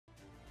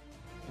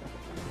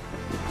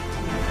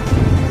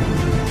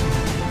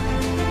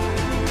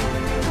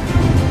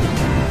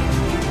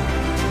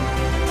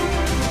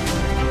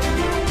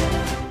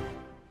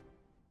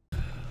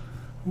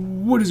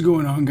What is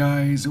going on,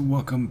 guys?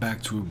 Welcome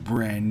back to a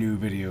brand new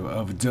video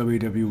of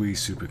WWE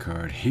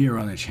Supercard here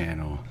on the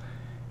channel.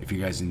 If you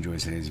guys enjoyed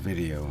today's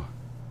video,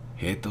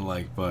 hit the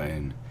like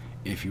button.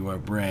 If you are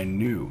brand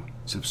new,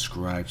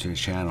 subscribe to the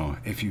channel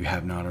if you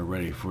have not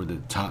already for the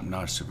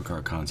top-notch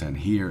Supercard content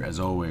here. As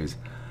always,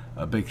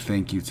 a big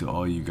thank you to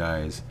all you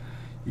guys.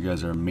 You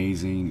guys are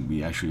amazing.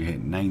 We actually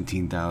hit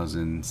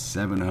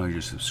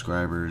 19,700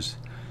 subscribers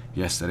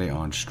yesterday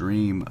on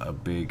stream. A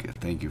big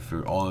thank you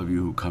for all of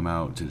you who come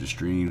out to the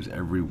streams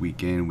every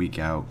week in, week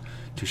out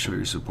to show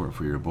your support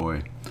for your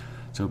boy.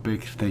 So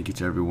big thank you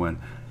to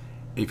everyone.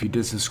 If you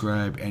did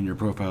subscribe and your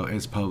profile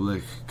is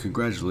public,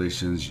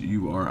 congratulations,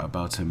 you are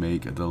about to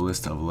make the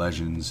list of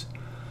legends.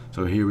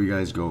 So here we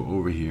guys go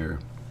over here.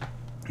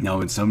 Now,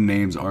 when some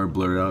names are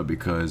blurred out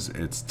because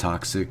it's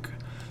toxic,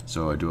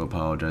 so I do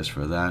apologize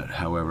for that.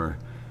 However,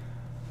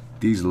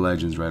 these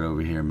legends right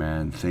over here,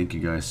 man, thank you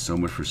guys so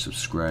much for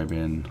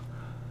subscribing.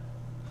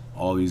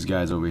 All these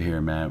guys over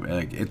here, man,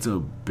 like, it's a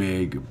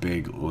big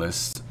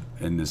list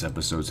in this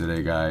episode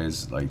today,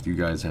 guys. Like, you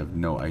guys have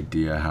no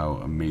idea how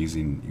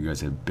amazing you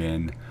guys have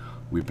been.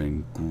 We've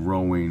been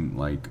growing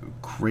like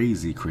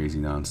crazy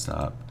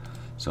nonstop.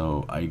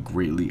 So I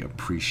greatly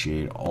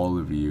appreciate all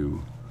of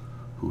you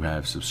who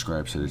have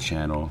subscribed to the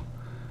channel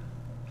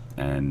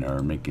and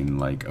are making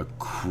like a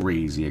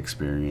crazy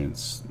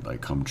experience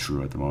like come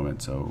true at the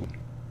moment. So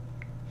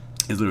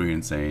it's literally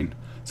insane.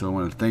 So I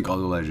want to thank all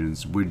the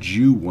legends. Would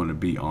you want to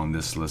be on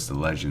this list of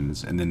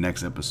legends in the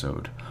next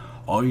episode?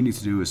 All you need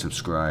to do is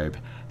subscribe,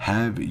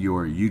 have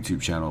your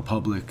YouTube channel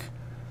public,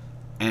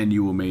 and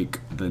you will make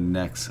the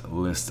next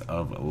list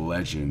of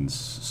legends.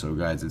 So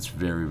guys, it's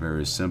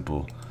very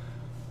simple.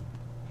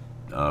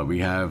 We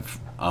have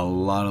a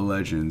lot of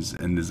legends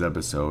in this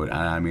episode, and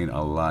I mean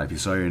a lot. If you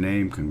saw your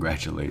name,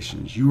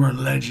 congratulations, you are a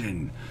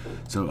legend.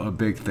 So a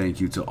big thank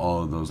you to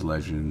all of those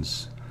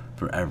legends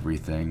for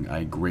everything.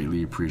 I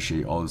greatly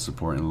appreciate all the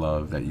support and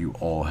love that you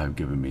all have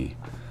given me.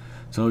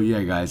 So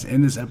yeah, guys,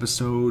 in this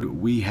episode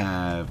we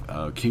have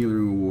a King of the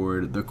Ring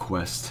award, the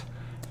quest,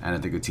 and I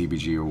think a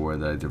TBG award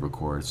that I did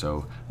record.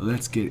 So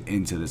let's get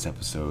into this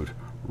episode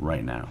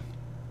right now.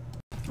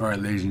 Alright,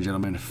 ladies and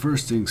gentlemen,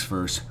 first things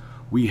first,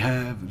 we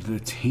have the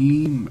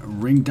Team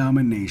Ring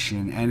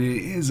Domination, and it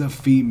is a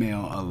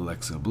female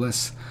Alexa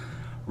Bliss.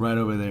 Right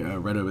over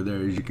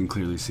there, as you can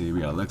clearly see, we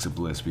got Alexa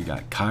Bliss, we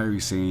got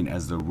Kairi Sane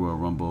as the Royal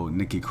Rumble,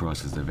 Nikki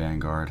Cross as the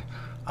Vanguard,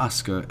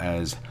 Asuka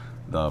as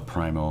the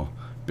Primal,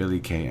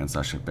 Billie Kay and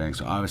Sasha Banks.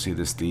 So obviously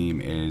this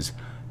theme is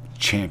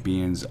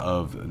champions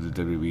of the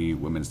WWE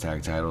Women's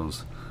Tag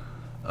Titles.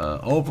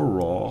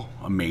 Overall,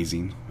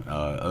 amazing.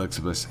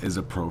 Alexa Bliss is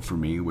a pro for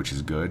me, which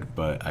is good,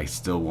 but I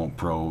still won't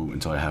pro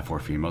until I have 4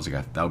 females.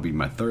 That would be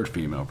my 3rd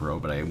female pro,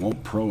 but I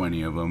won't pro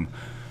any of them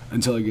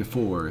until I get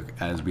 4,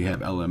 as we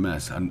have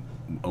LMS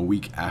a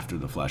week after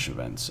the Flash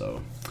event,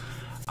 so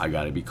I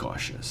gotta be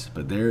cautious.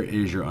 But there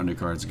is your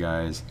undercards,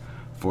 guys,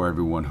 for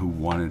everyone who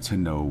wanted to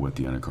know what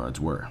the undercards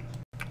were.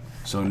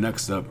 So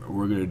next up,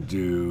 we're gonna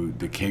do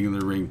the King of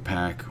the Ring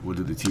pack. We'll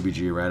do the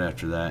TBG right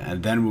after that,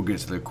 and then we'll get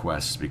to the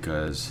quests,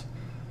 because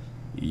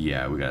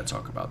yeah, we gotta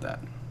talk about that.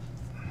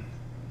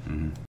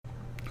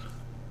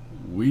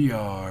 We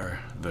are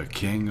the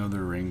King of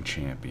the Ring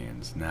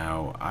champions.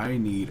 Now, I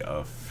need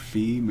a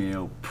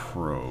female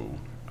pro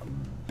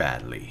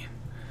badly.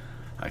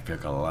 I feel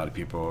like a lot of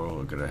people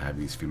are gonna have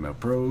these female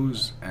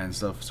pros and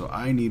stuff, so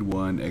I need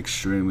one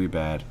extremely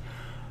bad.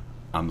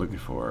 I'm looking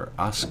for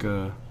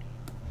Asuka.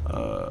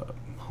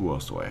 Who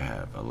else do I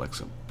have?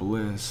 Alexa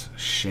Bliss,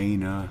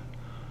 Shayna,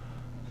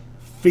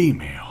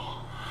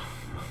 female.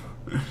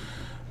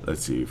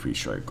 Let's see if we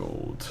strike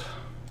gold.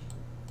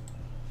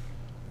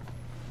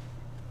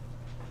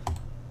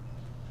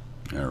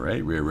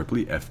 Alright, Rhea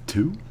Ripley,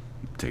 F2.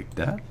 Take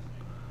that.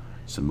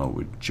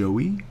 Samoa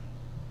Joey.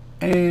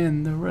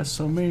 And the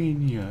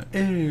WrestleMania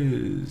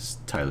is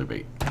Tyler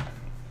Bate.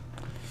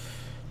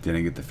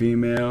 Didn't get the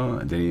female,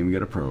 I didn't even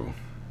get a pro.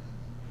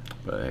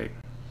 But hey,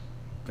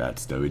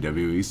 that's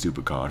WWE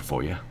Supercard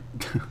for you.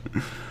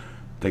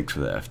 Thanks for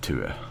the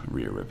F2,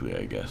 Rhea Ripley,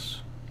 I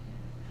guess.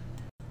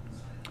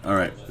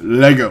 Alright,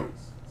 Lego.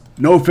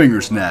 No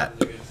finger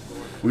snap.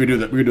 We can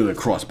do the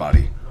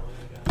crossbody.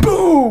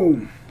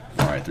 Boom!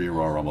 Alright, 3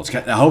 Royal Rumbles.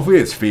 Now hopefully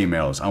it's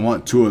females. I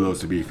want 2 of those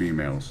to be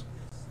females.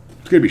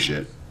 It's gonna be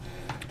shit.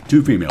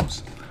 2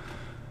 females.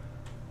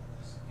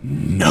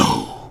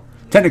 No.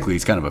 Technically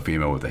it's kind of a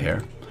female with the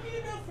hair.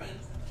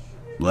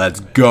 Let's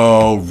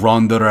go,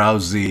 Ronda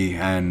Rousey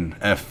and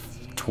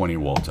F20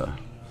 Walter.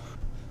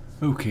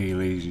 Okay,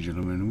 ladies and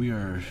gentlemen, we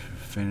are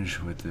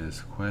finished with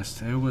this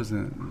quest. It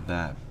wasn't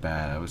that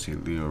bad. I would say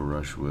Leo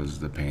Rush was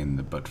the pain in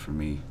the butt for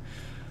me,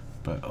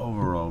 but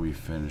overall we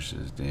finished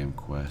this damn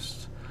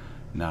quest.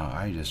 Now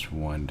I just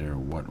wonder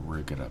what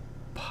we're gonna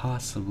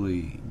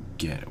possibly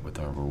get with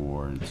our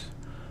rewards.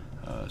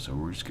 So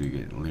we're just gonna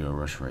get Leo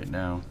Rush right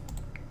now.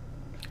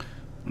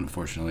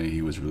 Unfortunately,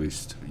 he was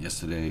released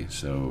yesterday,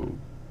 so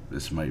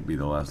this might be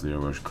the last Leo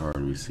Rush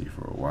card we see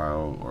for a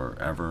while or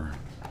ever.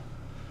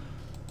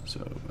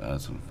 So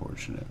that's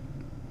unfortunate.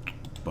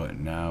 But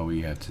now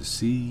we have to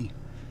see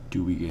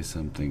Do we get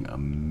something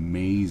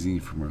amazing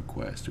from our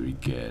quest? Do we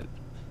get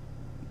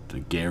the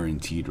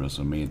guaranteed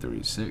WrestleMania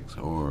 36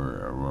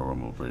 or a Royal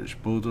Rumble British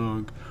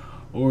Bulldog,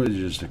 or is it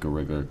just like a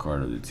regular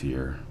card of the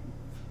tier?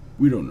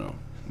 We don't know.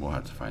 We'll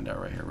have to find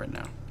out right here, right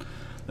now.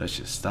 Let's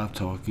just stop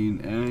talking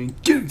and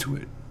get into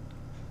it.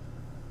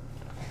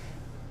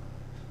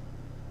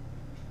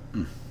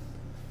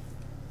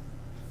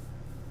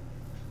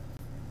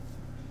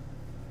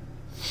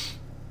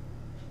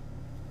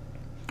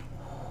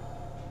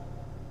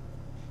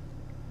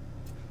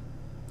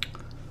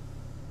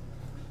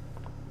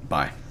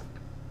 Bye.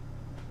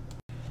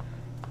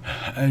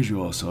 As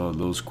you all saw,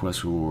 those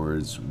quest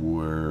rewards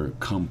were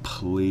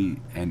complete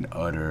and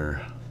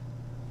utter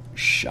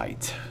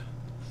shite.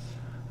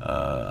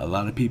 A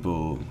lot of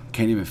people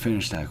can't even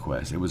finish that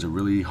quest. It was a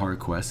really hard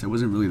quest. It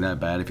wasn't really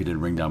that bad if you did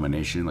ring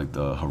domination, like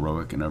the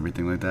heroic and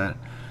everything like that,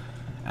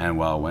 and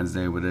Wild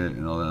Wednesday with it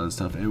and all that other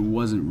stuff. It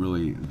wasn't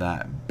really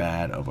that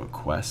bad of a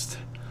quest.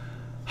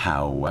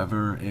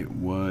 However, it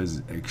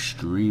was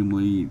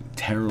extremely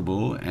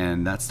terrible,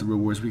 and that's the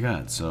rewards we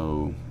got.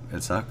 So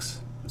it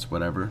sucks. It's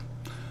whatever.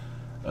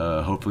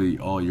 Hopefully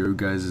all your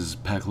guys'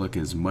 pack luck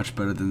is much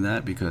better than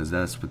that, because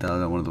that's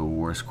without one of the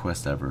worst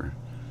quests ever.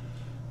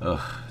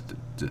 Ugh,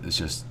 it's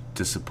just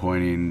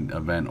disappointing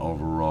event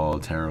overall,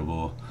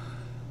 terrible.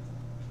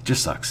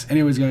 Just sucks.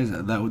 Anyways, guys,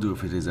 that will do it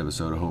for today's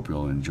episode. I hope you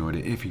all enjoyed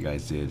it. If you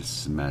guys did,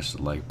 smash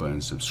the like button,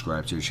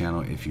 subscribe to the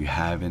channel if you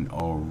haven't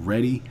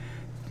already.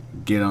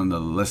 Get on the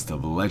list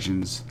of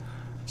legends,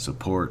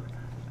 support,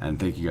 and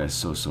thank you guys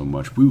so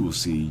much. We will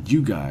see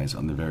you guys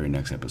on the very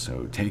next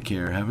episode. Take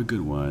care, have a good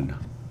one,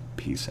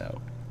 peace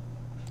out.